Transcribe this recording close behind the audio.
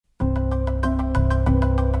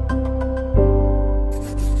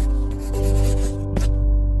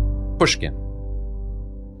Pushkin.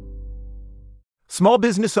 Small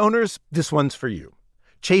business owners, this one's for you.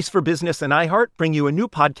 Chase for Business and iHeart bring you a new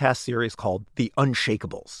podcast series called The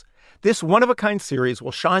Unshakables. This one-of-a-kind series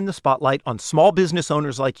will shine the spotlight on small business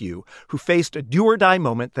owners like you who faced a do-or-die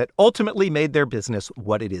moment that ultimately made their business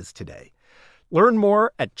what it is today. Learn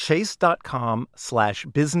more at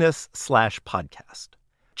chase.com/business/podcast.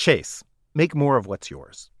 Chase, make more of what's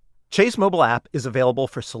yours. Chase mobile app is available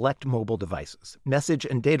for select mobile devices. Message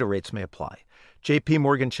and data rates may apply. J.P.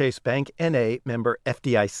 Morgan Chase Bank, N.A., member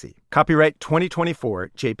FDIC. Copyright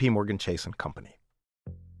 2024, J.P. Morgan Chase & Company.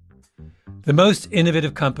 The most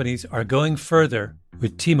innovative companies are going further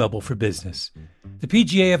with T-Mobile for Business. The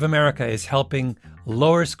PGA of America is helping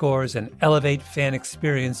lower scores and elevate fan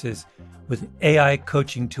experiences with AI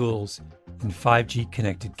coaching tools and 5G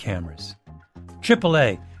connected cameras.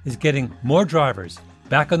 AAA is getting more drivers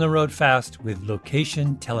back on the road fast with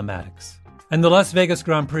location telematics. And the Las Vegas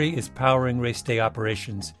Grand Prix is powering race day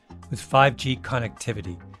operations with 5G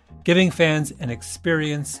connectivity, giving fans an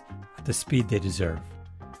experience at the speed they deserve.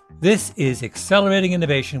 This is accelerating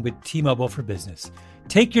innovation with T-Mobile for Business.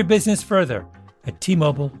 Take your business further at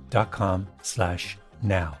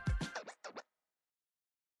T-Mobile.com/now.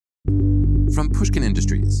 From Pushkin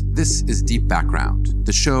Industries, this is Deep Background,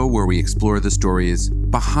 the show where we explore the stories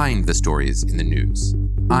behind the stories in the news.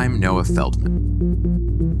 I'm Noah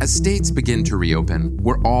Feldman. As states begin to reopen,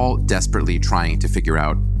 we're all desperately trying to figure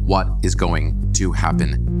out what is going to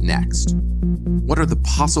happen next. What are the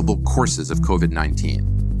possible courses of COVID-19?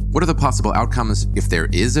 What are the possible outcomes if there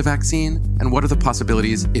is a vaccine? And what are the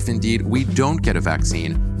possibilities if indeed we don't get a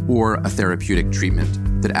vaccine or a therapeutic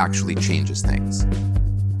treatment that actually changes things?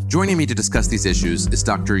 Joining me to discuss these issues is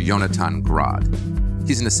Dr. Yonatan Grad.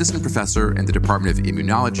 He's an assistant professor in the Department of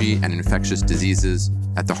Immunology and Infectious Diseases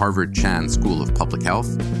at the Harvard Chan School of Public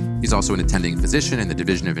Health. He's also an attending physician in the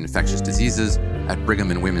Division of Infectious Diseases at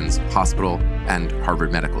Brigham and Women's Hospital and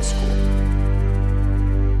Harvard Medical School.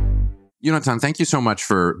 Yonatan, thank you so much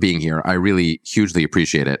for being here. I really hugely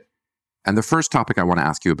appreciate it. And the first topic I want to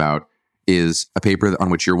ask you about is a paper on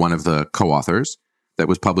which you're one of the co-authors that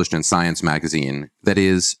was published in Science magazine that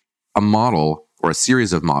is a model or a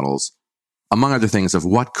series of models, among other things, of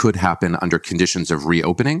what could happen under conditions of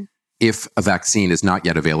reopening if a vaccine is not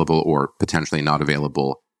yet available or potentially not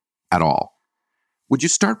available at all. Would you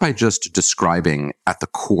start by just describing at the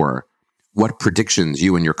core what predictions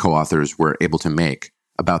you and your co-authors were able to make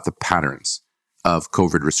about the patterns of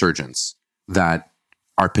COVID resurgence that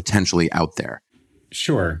are potentially out there?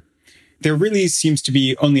 Sure. There really seems to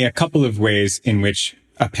be only a couple of ways in which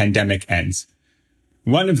a pandemic ends.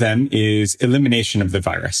 One of them is elimination of the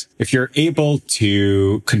virus. If you're able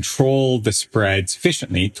to control the spread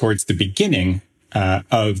sufficiently towards the beginning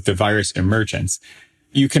of the virus emergence,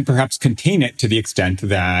 you can perhaps contain it to the extent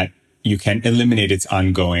that you can eliminate its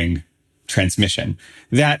ongoing transmission.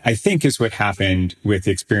 That, I think, is what happened with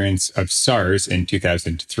the experience of SARS in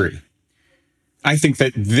 2003. I think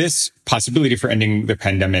that this possibility for ending the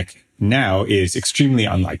pandemic now is extremely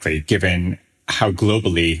unlikely, given how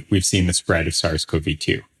globally we've seen the spread of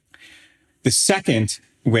SARS-CoV-2. The second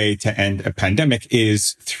way to end a pandemic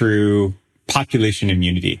is through population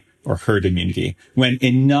immunity or herd immunity, when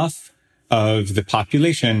enough of the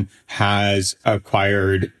population has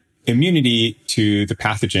acquired immunity to the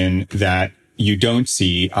pathogen that you don't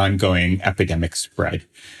see ongoing epidemic spread.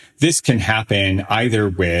 This can happen either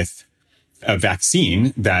with a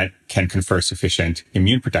vaccine that can confer sufficient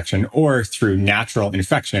immune protection or through natural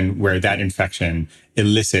infection where that infection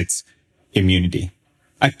elicits immunity.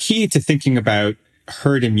 A key to thinking about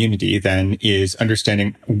herd immunity then is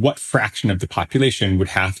understanding what fraction of the population would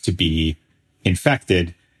have to be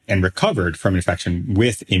infected and recovered from infection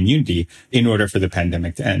with immunity in order for the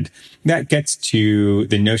pandemic to end. That gets to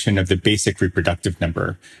the notion of the basic reproductive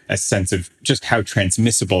number, a sense of just how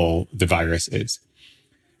transmissible the virus is.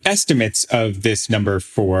 Estimates of this number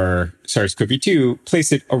for SARS-CoV-2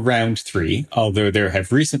 place it around 3, although there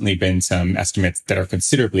have recently been some estimates that are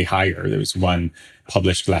considerably higher. There was one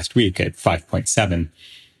published last week at 5.7.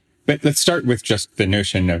 But let's start with just the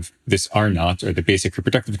notion of this R0, or the basic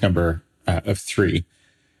reproductive number of 3.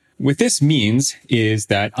 What this means is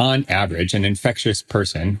that on average, an infectious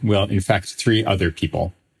person will infect 3 other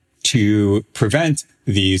people. To prevent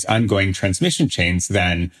these ongoing transmission chains,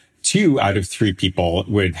 then 2 out of 3 people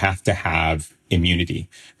would have to have immunity,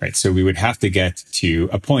 right? So we would have to get to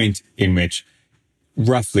a point in which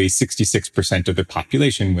roughly 66% of the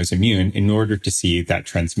population was immune in order to see that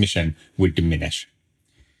transmission would diminish.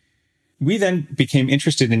 We then became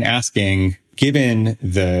interested in asking, given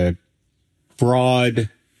the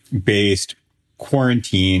broad-based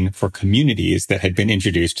quarantine for communities that had been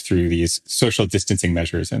introduced through these social distancing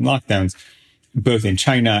measures and lockdowns, both in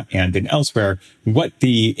China and in elsewhere, what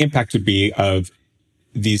the impact would be of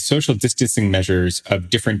these social distancing measures of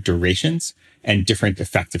different durations and different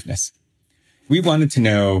effectiveness. We wanted to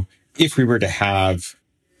know if we were to have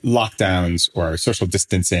lockdowns or social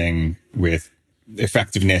distancing with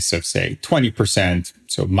effectiveness of, say, 20%,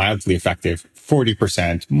 so mildly effective,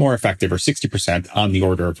 40%, more effective, or 60% on the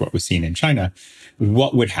order of what was seen in China,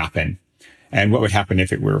 what would happen? And what would happen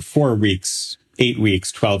if it were 4 weeks, 8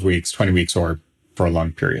 weeks, 12 weeks, 20 weeks, or for a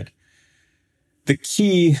long period? The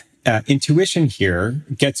key intuition here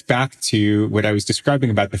gets back to what I was describing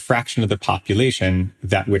about the fraction of the population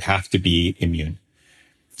that would have to be immune.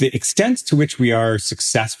 The extent to which we are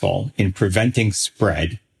successful in preventing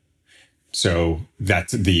spread, so that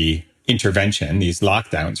the intervention, these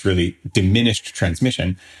lockdowns, really diminished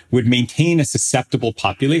transmission, would maintain a susceptible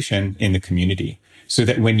population in the community, so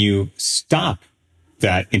that when you stop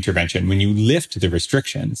that intervention, when you lift the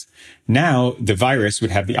restrictions, now the virus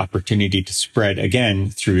would have the opportunity to spread again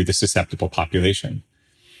through the susceptible population.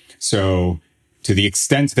 So to the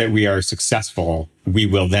extent that we are successful, we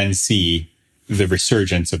will then see the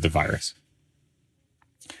resurgence of the virus.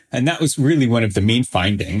 And that was really one of the main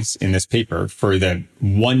findings in this paper for the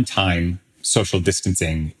one-time social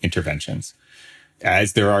distancing interventions.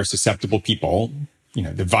 As there are susceptible people,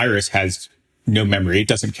 the virus has no memory. It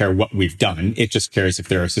doesn't care what we've done. It just cares if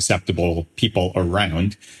there are susceptible people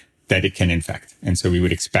around that it can infect. And so we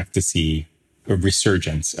would expect to see a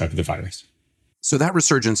resurgence of the virus. So that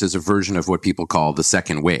resurgence is a version of what people call the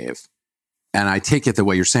second wave. And I take it that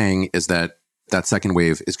what you're saying is that that second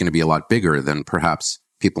wave is going to be a lot bigger than perhaps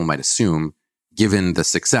people might assume, given the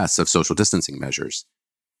success of social distancing measures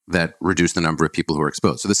that reduce the number of people who are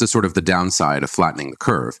exposed. So this is sort of the downside of flattening the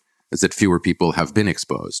curve, is that fewer people have been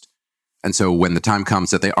exposed. And so when the time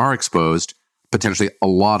comes that they are exposed, potentially a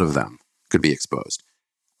lot of them could be exposed.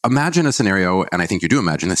 Imagine a scenario, and I think you do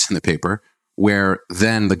imagine this in the paper, where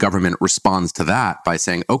then the government responds to that by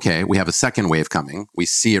saying, okay, we have a second wave coming. We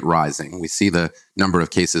see it rising. We see the number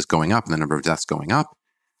of cases going up and the number of deaths going up.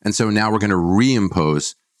 And so now we're going to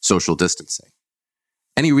reimpose social distancing.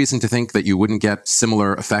 Any reason to think that you wouldn't get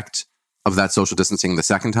similar effect of that social distancing the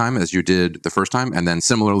second time as you did the first time, and then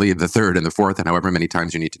similarly the third and the fourth, and however many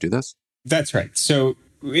times you need to do this? That's right. So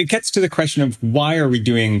it gets to the question of why are we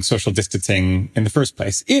doing social distancing in the first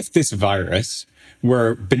place? If this virus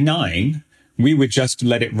were benign, we would just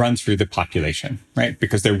let it run through the population, right?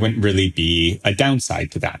 Because there wouldn't really be a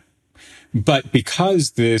downside to that. But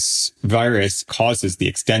because this virus causes the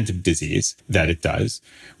extent of disease that it does,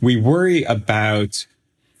 we worry about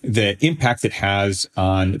the impact it has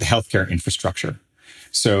on the healthcare infrastructure.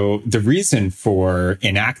 So the reason for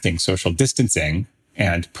enacting social distancing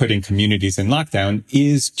and putting communities in lockdown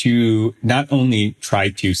is to not only try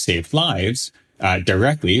to save lives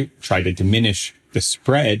directly, try to diminish the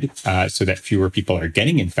spread so that fewer people are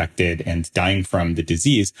getting infected and dying from the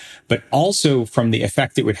disease, but also from the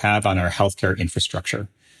effect it would have on our healthcare infrastructure.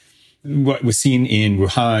 What was seen in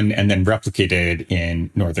Wuhan and then replicated in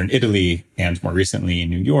northern Italy and more recently in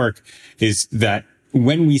New York is that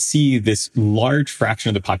when we see this large fraction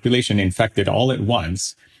of the population infected all at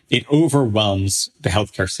once, it overwhelms the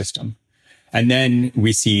healthcare system. And then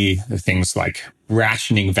we see things like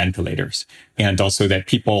rationing ventilators, and also that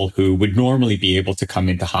people who would normally be able to come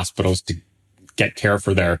into hospitals to get care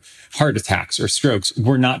for their heart attacks or strokes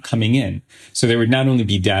were not coming in. So there would not only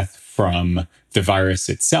be death from the virus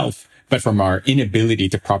itself, but from our inability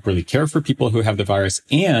to properly care for people who have the virus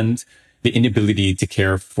and the inability to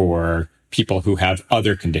care for people who have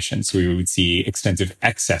other conditions. So we would see extensive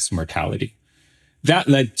excess mortality. That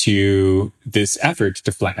led to this effort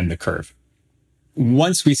to flatten the curve.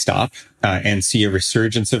 Once we stop and see a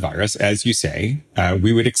resurgence of virus, as you say,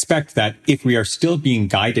 we would expect that if we are still being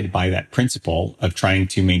guided by that principle of trying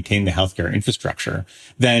to maintain the healthcare infrastructure,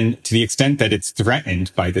 then to the extent that it's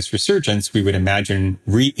threatened by this resurgence, we would imagine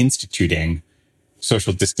reinstituting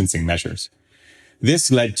social distancing measures.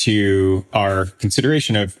 This led to our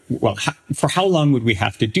consideration of, well, for how long would we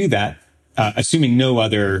have to do that, assuming no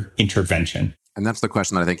other intervention? And that's the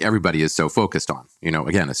question that I think everybody is so focused on.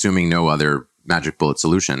 Again, assuming no other magic bullet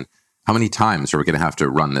solution, how many times are we going to have to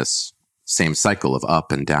run this same cycle of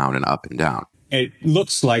up and down and up and down? It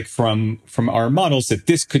looks like from our models that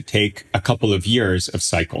this could take a couple of years of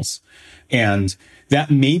cycles. And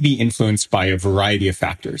that may be influenced by a variety of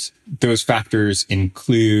factors. Those factors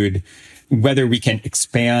include whether we can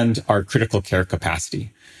expand our critical care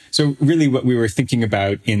capacity. So really what we were thinking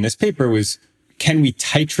about in this paper was, can we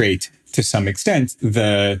titrate to some extent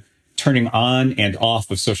the turning on and off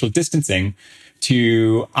of social distancing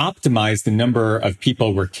to optimize the number of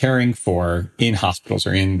people we're caring for in hospitals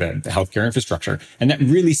or in the healthcare infrastructure. And that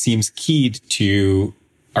really seems keyed to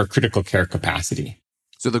our critical care capacity.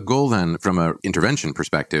 So the goal then, from an intervention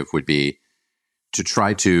perspective, would be to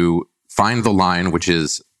try to find the line, which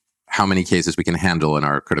is how many cases we can handle in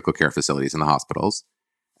our critical care facilities in the hospitals,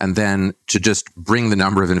 and then to just bring the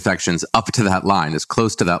number of infections up to that line, as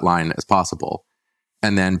close to that line as possible,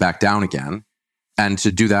 and then back down again. And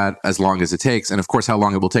to do that as long as it takes. And of course, how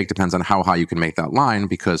long it will take depends on how high you can make that line,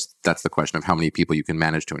 because that's the question of how many people you can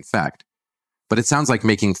manage to infect. But it sounds like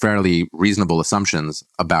making fairly reasonable assumptions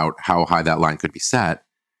about how high that line could be set.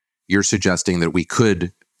 You're suggesting that we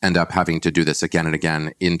could end up having to do this again and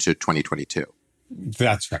again into 2022.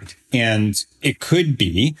 That's right. And it could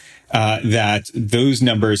be that those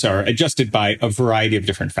numbers are adjusted by a variety of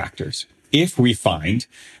different factors. If we find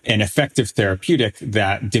an effective therapeutic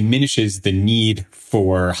that diminishes the need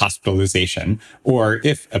for hospitalization, or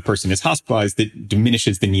if a person is hospitalized that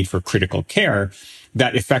diminishes the need for critical care,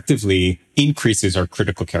 that effectively increases our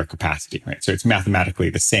critical care capacity, right? So it's mathematically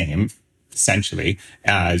the same, essentially,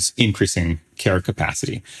 as increasing care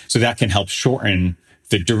capacity. So that can help shorten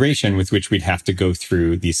the duration with which we'd have to go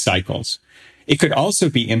through these cycles. It could also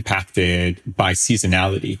be impacted by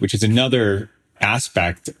seasonality, which is another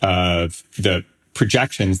aspect of the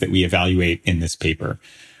projections that we evaluate in this paper.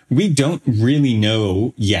 We don't really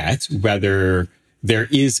know yet whether there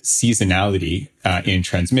is seasonality in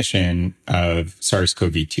transmission of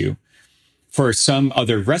SARS-CoV-2. For some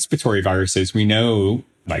other respiratory viruses, we know,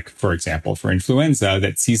 like, for example, for influenza,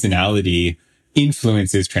 that seasonality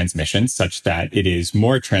influences transmission such that it is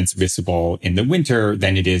more transmissible in the winter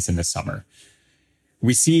than it is in the summer.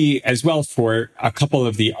 We see as well for a couple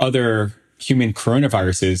of the other human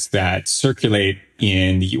coronaviruses that circulate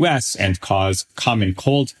in the US and cause common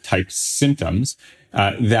cold type symptoms,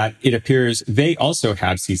 that it appears they also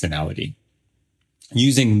have seasonality.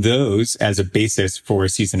 Using those as a basis for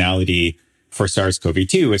seasonality for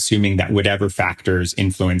SARS-CoV-2, assuming that whatever factors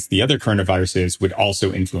influence the other coronaviruses would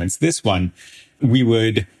also influence this one, we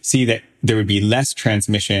would see that there would be less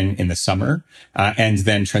transmission in the summer, and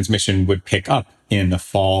then transmission would pick up in the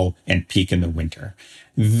fall and peak in the winter.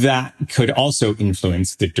 That could also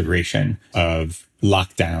influence the duration of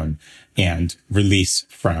lockdown and release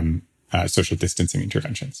from social distancing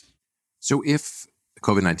interventions. So if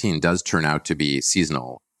COVID-19 does turn out to be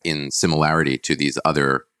seasonal in similarity to these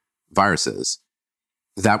other viruses,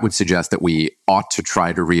 that would suggest that we ought to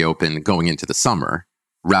try to reopen going into the summer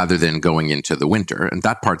rather than going into the winter. And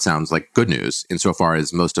that part sounds like good news insofar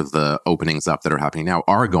as most of the openings up that are happening now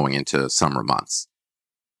are going into summer months.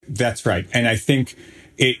 That's right. And I think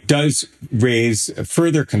it does raise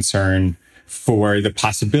further concern for the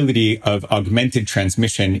possibility of augmented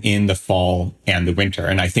transmission in the fall and the winter.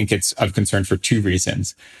 And I think it's of concern for two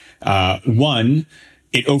reasons. One,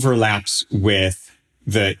 it overlaps with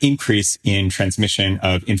the increase in transmission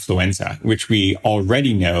of influenza, which we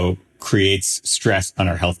already know creates stress on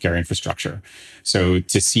our healthcare infrastructure. So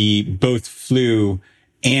to see both flu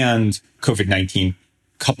and COVID-19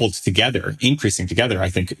 coupled together, increasing together, I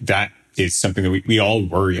think that is something that we all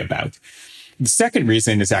worry about. The second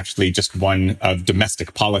reason is actually just one of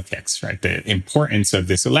domestic politics, right? The importance of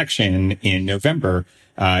this election in November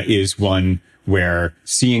is one where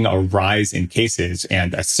seeing a rise in cases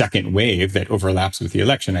and a second wave that overlaps with the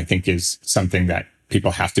election, I think, is something that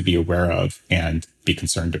people have to be aware of and be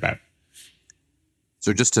concerned about.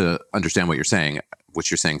 So just to understand what you're saying,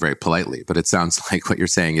 which you're saying very politely, but it sounds like what you're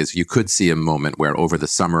saying is you could see a moment where over the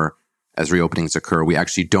summer, as reopenings occur, we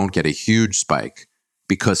actually don't get a huge spike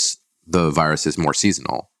because the virus is more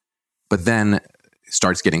seasonal. But then it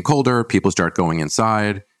starts getting colder, people start going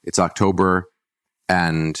inside, it's October,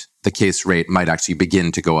 and the case rate might actually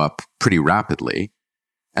begin to go up pretty rapidly.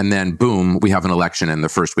 And then, boom, we have an election in the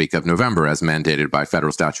first week of November as mandated by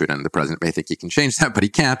federal statute, and the president may think he can change that, but he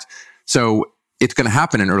can't. So it's going to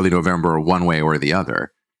happen in early November one way or the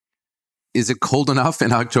other. Is it cold enough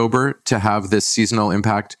in October to have this seasonal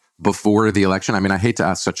impact before the election? I mean, I hate to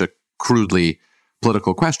ask such a crudely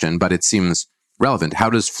political question, but it seems relevant. How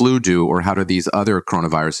does flu do, or how do these other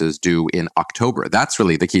coronaviruses do in October? That's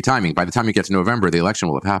really the key timing. By the time you get to November, the election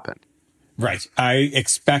will have happened. Right. I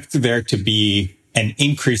expect there to be an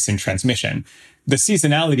increase in transmission. The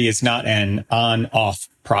seasonality is not an on-off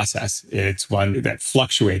process. It's one that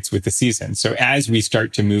fluctuates with the season. So as we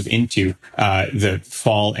start to move into the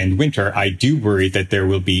fall and winter, I do worry that there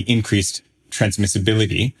will be increased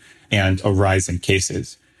transmissibility and a rise in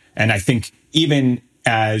cases. And I think even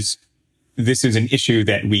as this is an issue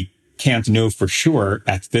that we can't know for sure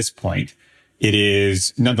at this point, it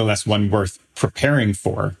is nonetheless one worth preparing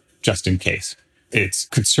for just in case. it's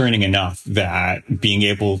concerning enough that being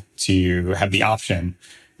able to have the option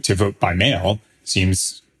to vote by mail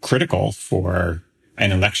seems critical for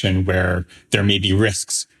an election where there may be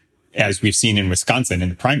risks, as we've seen in Wisconsin in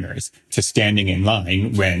the primaries, to standing in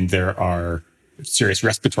line when there are serious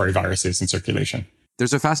respiratory viruses in circulation.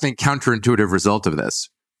 There's a fascinating counterintuitive result of this,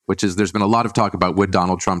 which is there's been a lot of talk about would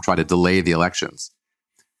Donald Trump try to delay the elections.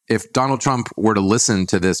 If Donald Trump were to listen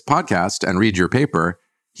to this podcast and read your paper,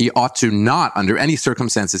 he ought to not, under any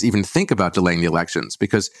circumstances, even think about delaying the elections.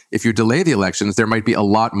 Because if you delay the elections, there might be a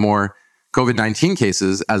lot more COVID-19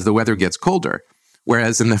 cases as the weather gets colder.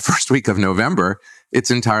 Whereas in the first week of November, it's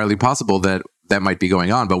entirely possible that that might be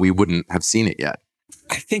going on, but we wouldn't have seen it yet.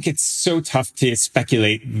 I think it's so tough to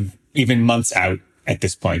speculate even months out at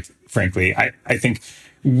this point, frankly. I think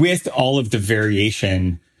with all of the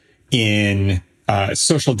variation in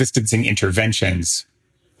social distancing interventions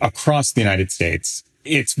across the United States,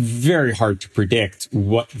 it's very hard to predict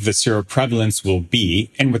what the seroprevalence will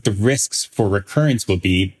be and what the risks for recurrence will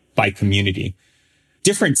be by community.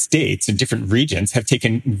 Different states and different regions have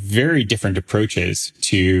taken very different approaches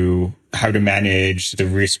to how to manage the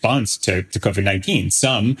response to COVID-19.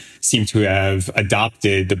 Some seem to have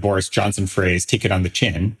adopted the Boris Johnson phrase, take it on the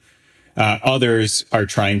chin. Others are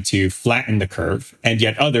trying to flatten the curve, and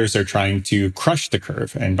yet others are trying to crush the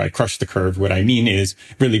curve. And by crush the curve, what I mean is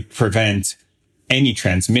really prevent any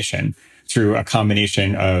transmission through a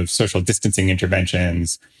combination of social distancing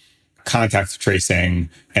interventions, contact tracing,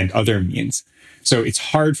 and other means. So it's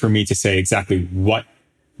hard for me to say exactly what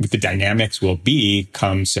the dynamics will be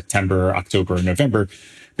come September, October, November,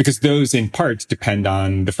 because those in part depend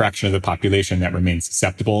on the fraction of the population that remains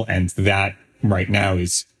susceptible. And that right now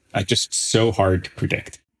is just so hard to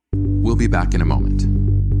predict. We'll be back in a moment.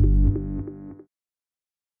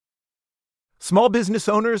 Small business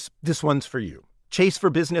owners, this one's for you. Chase for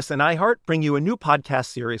Business and iHeart bring you a new podcast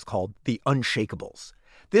series called The Unshakables.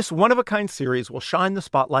 This one-of-a-kind series will shine the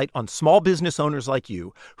spotlight on small business owners like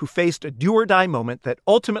you who faced a do-or-die moment that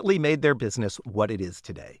ultimately made their business what it is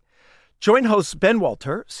today. Join hosts Ben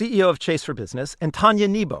Walter, CEO of Chase for Business, and Tanya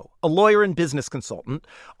Nebo, a lawyer and business consultant,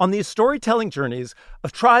 on these storytelling journeys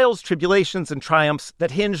of trials, tribulations, and triumphs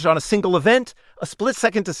that hinged on a single event, a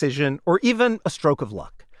split-second decision, or even a stroke of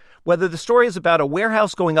luck. Whether the story is about a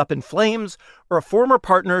warehouse going up in flames or a former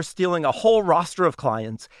partner stealing a whole roster of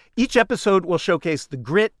clients, each episode will showcase the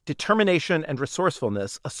grit, determination, and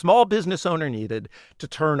resourcefulness a small business owner needed to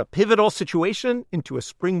turn a pivotal situation into a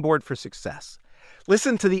springboard for success.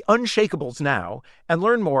 Listen to The Unshakables now and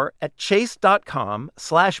learn more at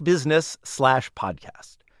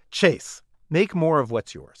chase.com/business/podcast. Chase. Make more of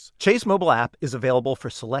what's yours. Chase mobile app is available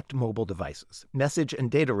for select mobile devices. Message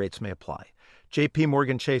and data rates may apply. J.P.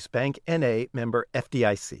 Morgan Chase Bank, N.A., member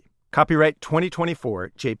FDIC. Copyright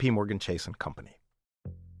 2024, J.P. Morgan Chase & Company.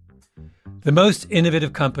 The most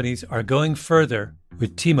innovative companies are going further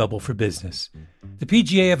with T-Mobile for Business. The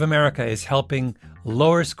PGA of America is helping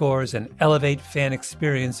lower scores and elevate fan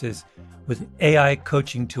experiences with AI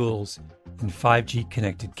coaching tools and 5G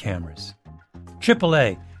connected cameras.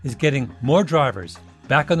 AAA is getting more drivers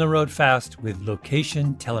back on the road fast with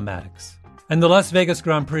location telematics. And the Las Vegas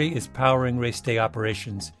Grand Prix is powering race day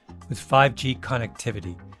operations with 5G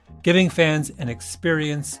connectivity, giving fans an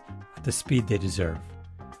experience at the speed they deserve.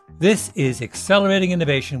 This is accelerating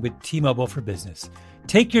innovation with T-Mobile for Business.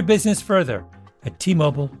 Take your business further at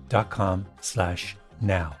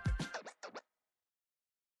T-Mobile.com/now.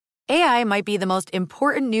 AI might be the most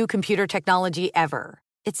important new computer technology ever.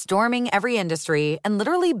 It's storming every industry, and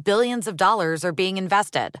literally billions of dollars are being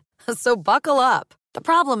invested. So buckle up. The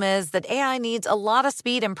problem is that AI needs a lot of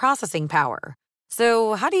speed and processing power.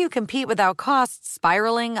 So how do you compete without costs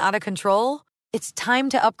spiraling out of control? It's time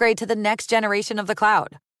to upgrade to the next generation of the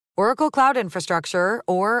cloud. Oracle Cloud Infrastructure,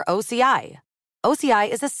 or OCI. OCI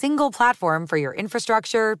is a single platform for your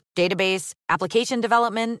infrastructure, database, application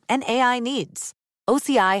development, and AI needs.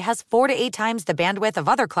 OCI has 4 to 8 times the bandwidth of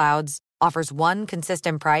other clouds, offers one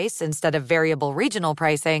consistent price instead of variable regional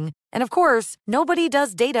pricing, and of course, nobody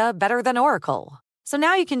does data better than Oracle. So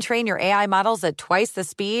now you can train your AI models at twice the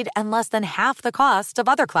speed and less than half the cost of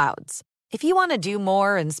other clouds. If you want to do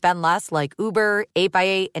more and spend less like Uber,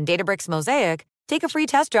 8x8, and Databricks Mosaic, take a free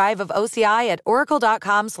test drive of OCI at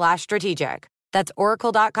oracle.com/strategic. That's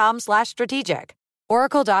oracle.com/strategic.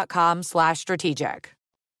 Oracle.com/strategic.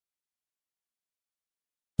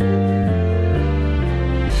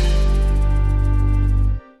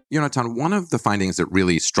 Jonathan, one of the findings that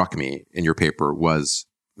really struck me in your paper was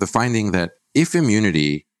the finding that if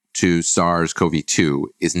immunity to SARS-CoV-2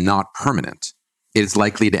 is not permanent, it is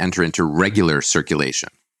likely to enter into regular circulation,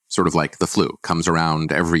 sort of like the flu, comes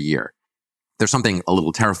around every year. There's something a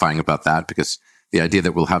little terrifying about that, because the idea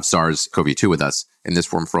that we'll have SARS-CoV-2 with us in this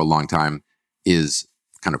form for a long time is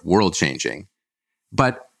kind of world-changing.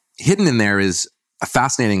 But hidden in there is a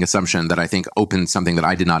fascinating assumption that I think opens something that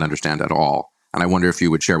I did not understand at all. And I wonder if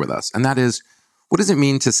you would share with us. And that is, what does it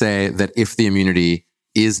mean to say that if the immunity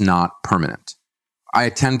is not permanent? I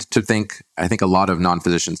think a lot of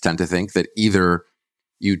non-physicians tend to think that either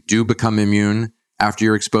you do become immune after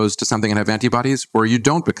you're exposed to something and have antibodies, or you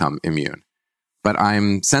don't become immune. But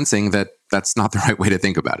I'm sensing that that's not the right way to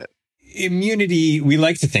think about it. Immunity, we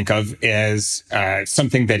like to think of as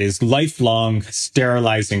something that is lifelong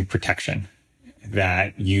sterilizing protection,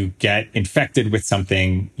 that you get infected with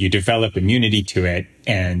something, you develop immunity to it,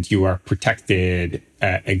 and you are protected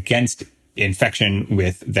against infection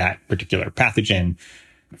with that particular pathogen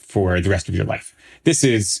for the rest of your life. This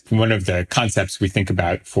is one of the concepts we think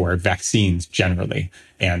about for vaccines generally.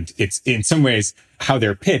 And it's in some ways how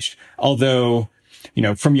they're pitched. Although,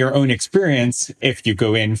 from your own experience, if you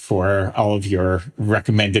go in for all of your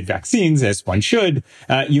recommended vaccines, as one should,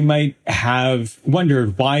 you might have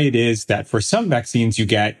wondered why it is that for some vaccines you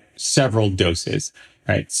get several doses,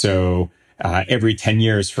 right? So every 10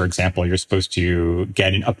 years, for example, you're supposed to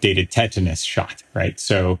get an updated tetanus shot, right?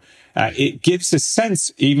 So it gives a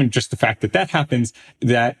sense, even just the fact that happens,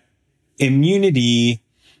 that immunity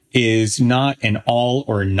is not an all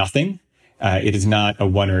or nothing. It is not a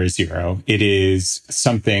 1 or a 0. It is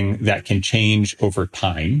something that can change over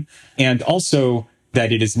time. And also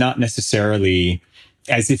that it is not necessarily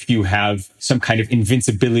as if you have some kind of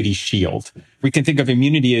invincibility shield. We can think of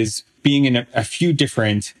immunity as being in a few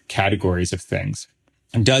different categories of things.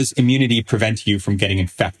 Does immunity prevent you from getting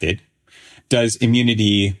infected? Does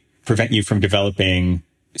immunity prevent you from developing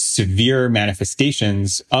severe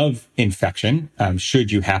manifestations of infection,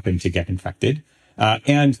 should you happen to get infected?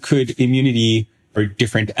 And could immunity or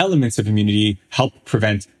different elements of immunity help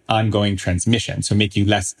prevent ongoing transmission, so make you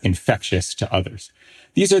less infectious to others?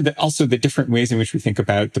 These are also the different ways in which we think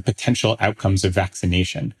about the potential outcomes of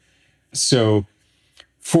vaccination. So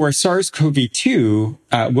for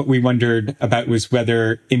SARS-CoV-2, what we wondered about was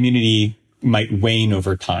whether immunity might wane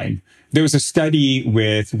over time. There was a study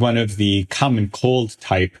with one of the common cold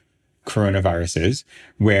type coronaviruses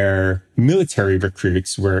where military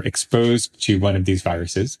recruits were exposed to one of these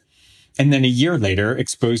viruses and then a year later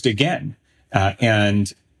exposed again.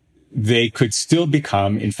 And they could still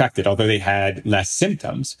become infected, although they had less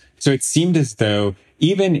symptoms. So it seemed as though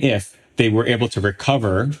even if they were able to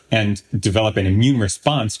recover and develop an immune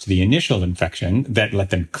response to the initial infection that let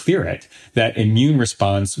them clear it, that immune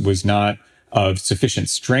response was not of sufficient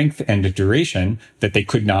strength and duration that they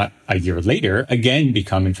could not a year later again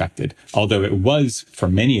become infected, although it was, for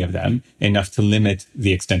many of them, enough to limit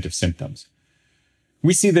the extent of symptoms.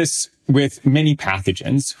 We see this with many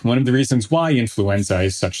pathogens. One of the reasons why influenza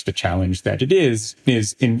is such the challenge that it is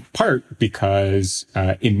in part because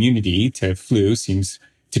immunity to flu seems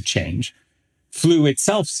to change. Flu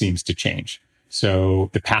itself seems to change. So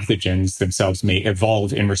the pathogens themselves may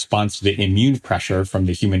evolve in response to the immune pressure from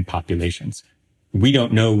the human populations. We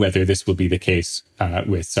don't know whether this will be the case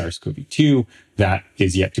with SARS-CoV-2. That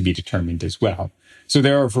is yet to be determined as well. So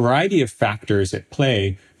there are a variety of factors at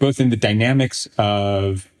play, both in the dynamics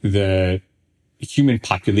of the human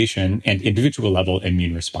population and individual level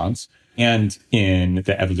immune response, and in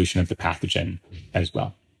the evolution of the pathogen as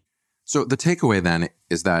well. So the takeaway then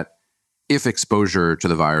is that if exposure to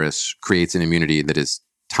the virus creates an immunity that is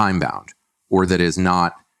time-bound, or that is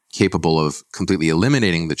not capable of completely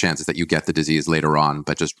eliminating the chances that you get the disease later on,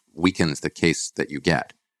 but just weakens the case that you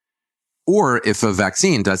get, or if a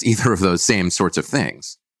vaccine does either of those same sorts of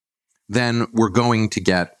things, then we're going to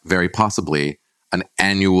get very possibly an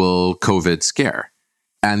annual COVID scare.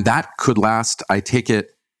 And that could last, I take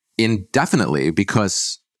it, indefinitely,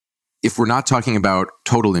 because if we're not talking about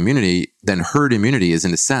total immunity, then herd immunity is,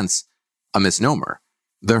 in a sense, a misnomer.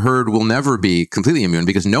 The herd will never be completely immune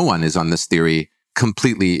because no one is, on this theory,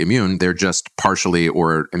 completely immune. They're just partially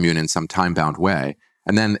or immune in some time-bound way.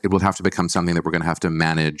 And then it will have to become something that we're going to have to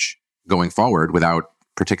manage going forward without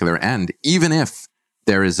particular end, even if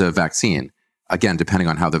there is a vaccine, again, depending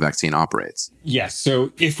on how the vaccine operates. Yes.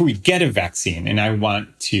 So if we get a vaccine, and I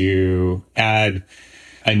want to add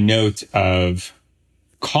a note of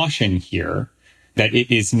caution here, that it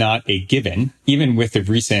is not a given, even with the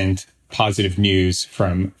recent positive news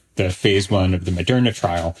from the phase 1 of the Moderna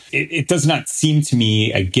trial, it does not seem to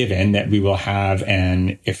me a given that we will have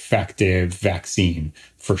an effective vaccine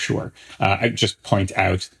for sure. I just point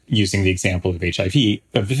out, using the example of HIV,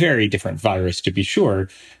 a very different virus to be sure,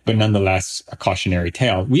 but nonetheless a cautionary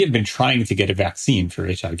tale. We have been trying to get a vaccine for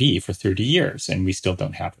HIV for 30 years, and we still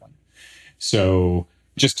don't have one. So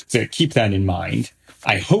just to keep that in mind,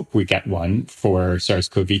 I hope we get one for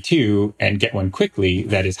SARS-CoV-2 and get one quickly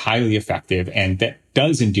that is highly effective and that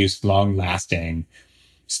does induce long-lasting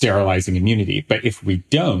sterilizing immunity. But if we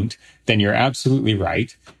don't, then you're absolutely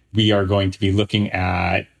right. We are going to be looking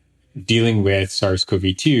at dealing with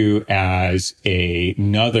SARS-CoV-2 as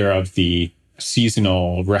another of the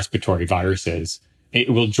seasonal respiratory viruses. It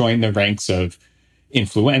will join the ranks of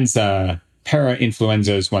influenza,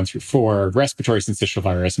 para-influenzas 1 through 4, respiratory syncytial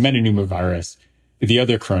virus, metapneumovirus, the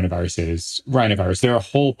other coronaviruses, rhinovirus. There are a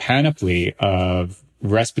whole panoply of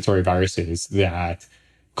respiratory viruses that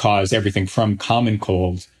cause everything from common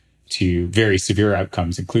cold to very severe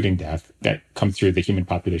outcomes, including death, that come through the human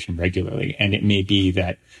population regularly. And it may be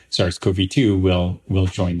that SARS-CoV-2 will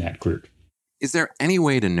join that group. Is there any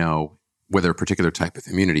way to know whether a particular type of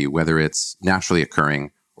immunity, whether it's naturally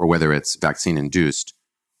occurring or whether it's vaccine-induced,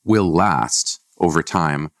 will last over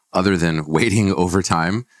time other than waiting over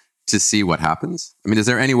time to see what happens? I mean, is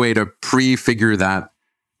there any way to pre-figure that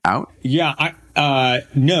out? Yeah,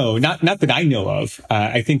 no, not that I know of.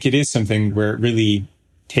 I think it is something where it really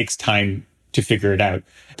takes time to figure it out.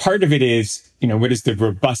 Part of it is, what is the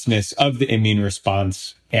robustness of the immune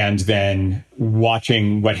response, and then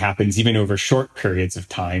watching what happens even over short periods of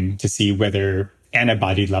time to see whether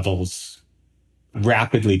antibody levels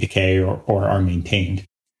rapidly decay or are maintained.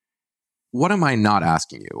 What am I not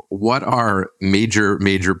asking you? What are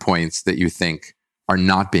major points that you think are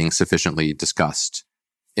not being sufficiently discussed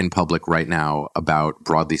in public right now about,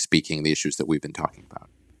 broadly speaking, the issues that we've been talking about?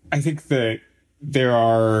 I think that there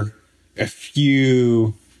are a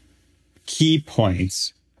few key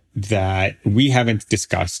points that we haven't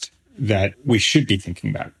discussed that we should be thinking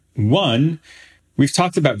about. One, we've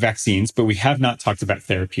talked about vaccines, but we have not talked about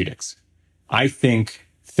therapeutics. I think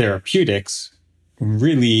therapeutics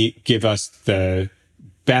really give us the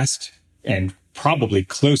best and probably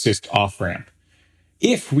closest off-ramp.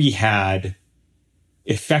 If we had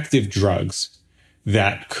effective drugs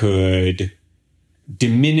that could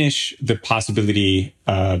diminish the possibility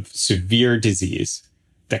of severe disease,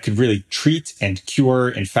 that could really treat and cure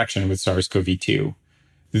infection with SARS-CoV-2,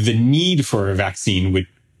 the need for a vaccine would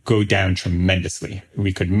go down tremendously.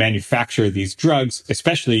 We could manufacture these drugs,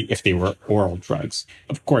 especially if they were oral drugs.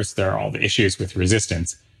 Of course, there are all the issues with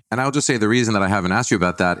resistance. And I'll just say the reason that I haven't asked you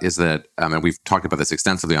about that is that, and we've talked about this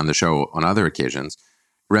extensively on the show on other occasions,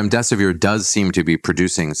 remdesivir does seem to be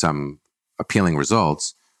producing some appealing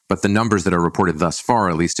results, but the numbers that are reported thus far,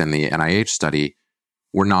 at least in the NIH study,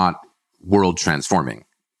 were not world transforming.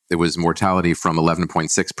 It was mortality from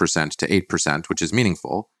 11.6% to 8%, which is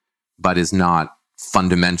meaningful, but is not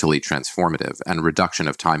fundamentally transformative. And reduction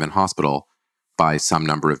of time in hospital by some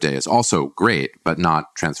number of days, also great, but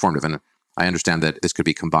not transformative. And I understand that this could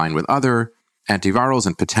be combined with other antivirals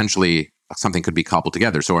and potentially something could be cobbled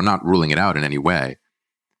together. So we're not ruling it out in any way.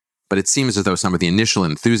 But it seems as though some of the initial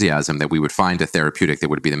enthusiasm that we would find a therapeutic that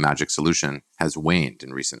would be the magic solution has waned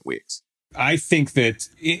in recent weeks. I think that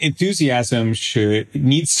enthusiasm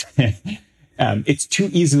needs it's too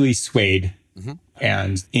easily swayed. Mm-hmm.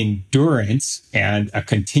 And endurance and a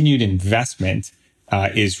continued investment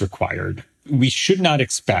is required. We should not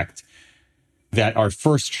expect that our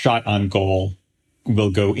first shot on goal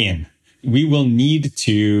will go in. We will need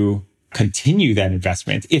to continue that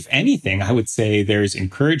investment. If anything, I would say there's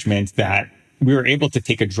encouragement that we were able to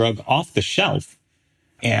take a drug off the shelf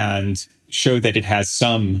and show that it has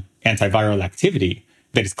some antiviral activity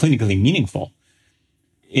that is clinically meaningful.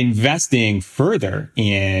 Investing further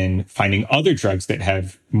in finding other drugs that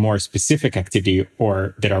have more specific activity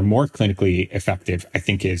or that are more clinically effective, I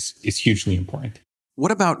think is hugely important. What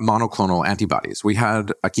about monoclonal antibodies? We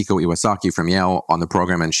had Akiko Iwasaki from Yale on the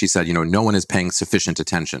program, and she said, no one is paying sufficient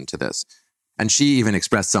attention to this. And she even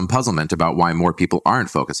expressed some puzzlement about why more people aren't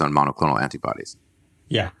focused on monoclonal antibodies.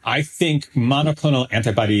 Yeah, I think monoclonal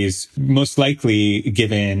antibodies most likely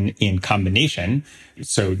given in combination.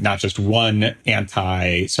 So not just one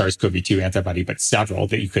anti-SARS-CoV-2 antibody, but several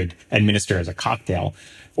that you could administer as a cocktail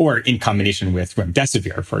or in combination with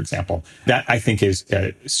remdesivir, for example. That I think is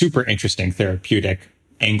a super interesting therapeutic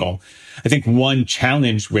angle. I think one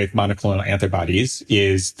challenge with monoclonal antibodies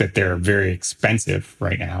is that they're very expensive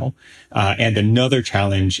right now. And another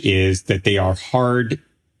challenge is that they are hard,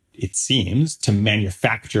 it seems, to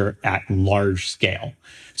manufacture at large scale.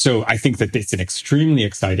 So I think that it's an extremely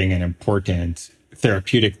exciting and important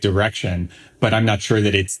therapeutic direction, but I'm not sure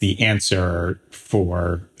that it's the answer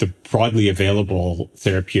for the broadly available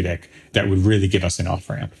therapeutic that would really give us an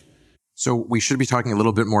off-ramp. So we should be talking a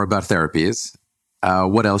little bit more about therapies.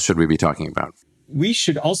 What else should we be talking about? We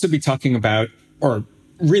should also be talking about, or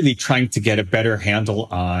really trying to get a better handle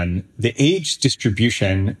on the age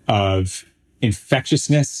distribution of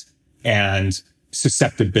infectiousness and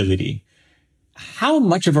susceptibility. How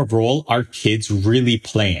much of a role are kids really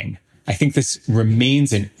playing? I think this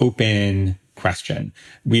remains an open question.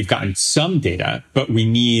 We've gotten some data, but we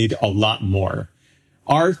need a lot more.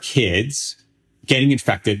 Are kids getting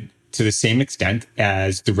infected to the same extent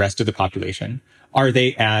as the rest of the population? Are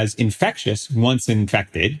they as infectious once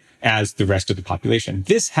infected as the rest of the population?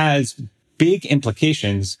 This has big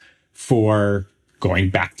implications for going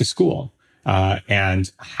back to school,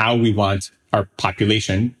 and how we want our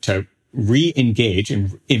population to re-engage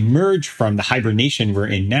and emerge from the hibernation we're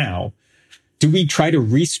in now. Do we try to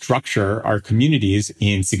restructure our communities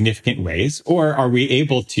in significant ways, or are we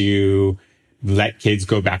able to let kids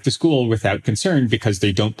go back to school without concern because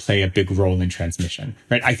they don't play a big role in transmission,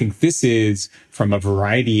 right? I think this is, from a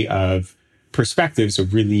variety of perspectives, a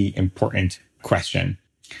really important question.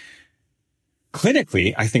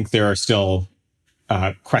 Clinically, I think there are still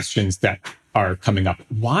questions that are coming up.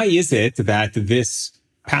 Why is it that this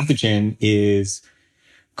pathogen is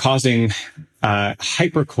causing a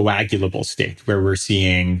hypercoagulable state where we're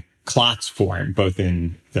seeing clots form both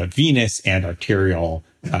in the venous and arterial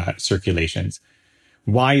circulations?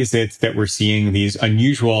 Why is it that we're seeing these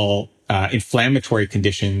unusual inflammatory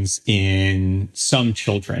conditions in some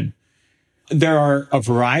children? There are a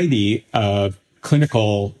variety of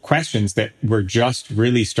clinical questions that we're just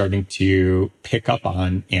really starting to pick up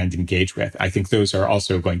on and engage with. I think those are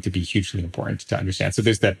also going to be hugely important to understand. So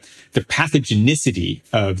there's the pathogenicity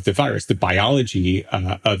of the virus, the biology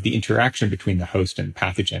of the interaction between the host and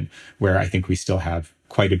pathogen, where I think we still have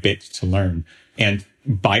quite a bit to learn. And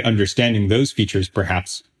by understanding those features,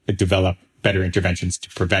 perhaps develop better interventions to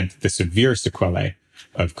prevent the severe sequelae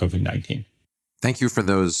of COVID-19. Thank you for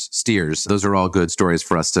those steers. Those are all good stories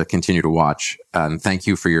for us to continue to watch. Thank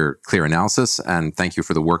you for your clear analysis, and thank you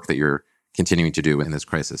for the work that you're continuing to do in this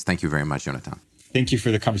crisis. Thank you very much, Jonathan. Thank you for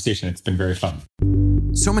the conversation. It's been very fun.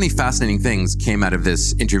 So many fascinating things came out of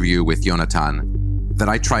this interview with Jonathan that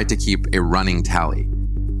I tried to keep a running tally.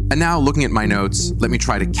 And now, looking at my notes, let me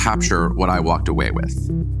try to capture what I walked away with.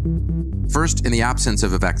 First, in the absence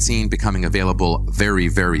of a vaccine becoming available very,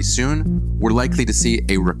 very soon, we're likely to see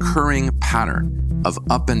a recurring pattern of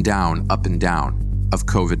up and down of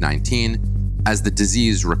COVID-19. As the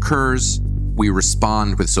disease recurs, we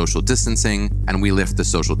respond with social distancing and we lift the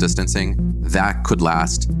social distancing. That could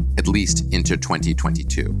last at least into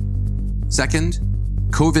 2022. Second,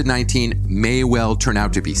 COVID-19 may well turn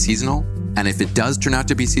out to be seasonal. And if it does turn out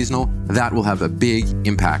to be seasonal, that will have a big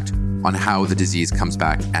impact on how the disease comes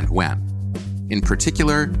back and when. In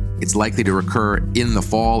particular, it's likely to recur in the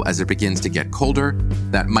fall as it begins to get colder.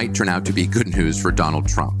 That might turn out to be good news for Donald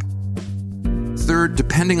Trump. Third,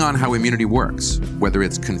 depending on how immunity works, whether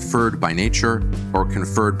it's conferred by nature or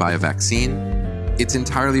conferred by a vaccine, it's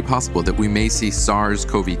entirely possible that we may see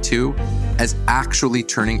SARS-CoV-2 as actually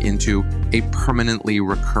turning into a permanently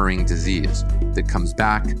recurring disease that comes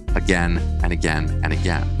back again and again and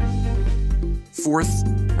again. Fourth,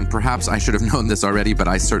 and perhaps I should have known this already, but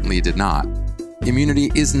I certainly did not, immunity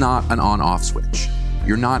is not an on-off switch.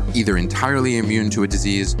 You're not either entirely immune to a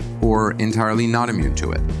disease or entirely not immune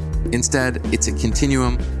to it. Instead, it's a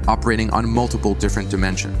continuum operating on multiple different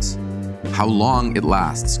dimensions. How long it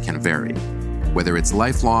lasts can vary, whether it's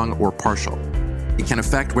lifelong or partial. It can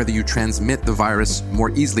affect whether you transmit the virus more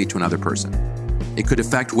easily to another person. It could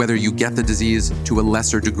affect whether you get the disease to a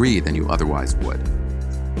lesser degree than you otherwise would.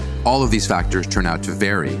 All of these factors turn out to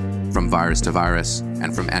vary from virus to virus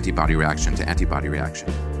and from antibody reaction to antibody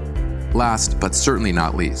reaction. Last, but certainly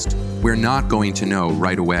not least, we're not going to know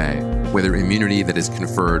right away whether immunity that is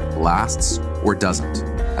conferred lasts or doesn't.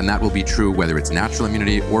 And that will be true whether it's natural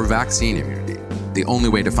immunity or vaccine immunity. The only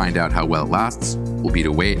way to find out how well it lasts will be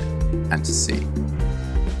to wait and to see.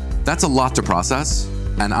 That's a lot to process,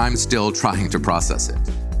 and I'm still trying to process it.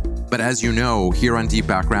 But as you know, here on Deep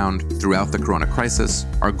Background, throughout the corona crisis,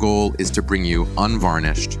 our goal is to bring you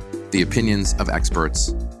unvarnished the opinions of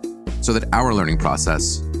experts so that our learning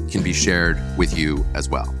process can be shared with you as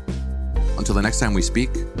well. Until the next time we speak,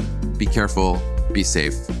 be careful, be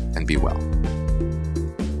safe, and be well.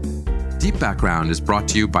 Deep Background is brought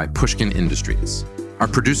to you by Pushkin Industries. Our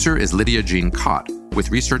producer is Lydia Jean Cott, with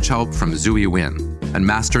research help from Zui Win, and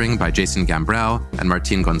mastering by Jason Gambrell and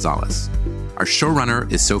Martin Gonzalez. Our showrunner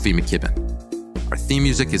is Sophie McKibben. Our theme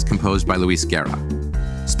music is composed by Luis Guerra.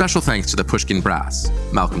 Special thanks to the Pushkin Brass,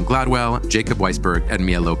 Malcolm Gladwell, Jacob Weisberg, and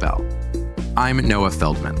Mia Lobel. I'm Noah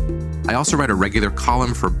Feldman. I also write a regular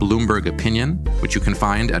column for Bloomberg Opinion, which you can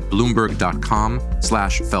find at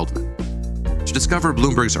bloomberg.com/Feldman. To To discover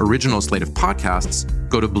Bloomberg's original slate of podcasts,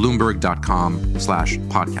 go to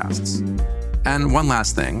bloomberg.com/podcasts. And one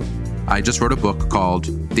last thing, I just wrote a book called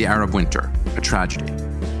The Arab Winter, A Tragedy.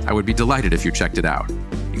 I would be delighted if you checked it out.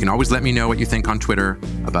 You can always let me know what you think on Twitter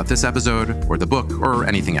about this episode or the book or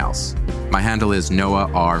anything else. My handle is Noah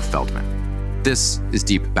R. Feldman. This is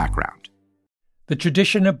Deep Background. The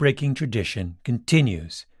tradition of breaking tradition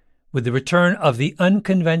continues with the return of the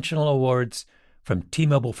Unconventional Awards from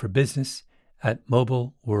T-Mobile for Business at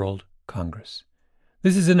Mobile World Congress.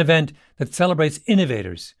 This is an event that celebrates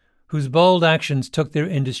innovators whose bold actions took their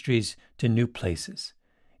industries to new places.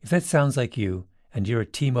 If that sounds like you and you're a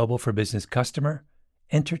T-Mobile for Business customer,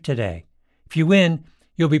 enter today. If you win,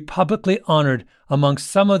 you'll be publicly honored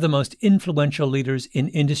amongst some of the most influential leaders in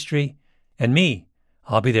industry. And me,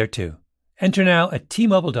 I'll be there too. Enter now at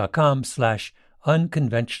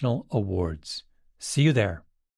T-Mobile.com/unconventional awards. See you there.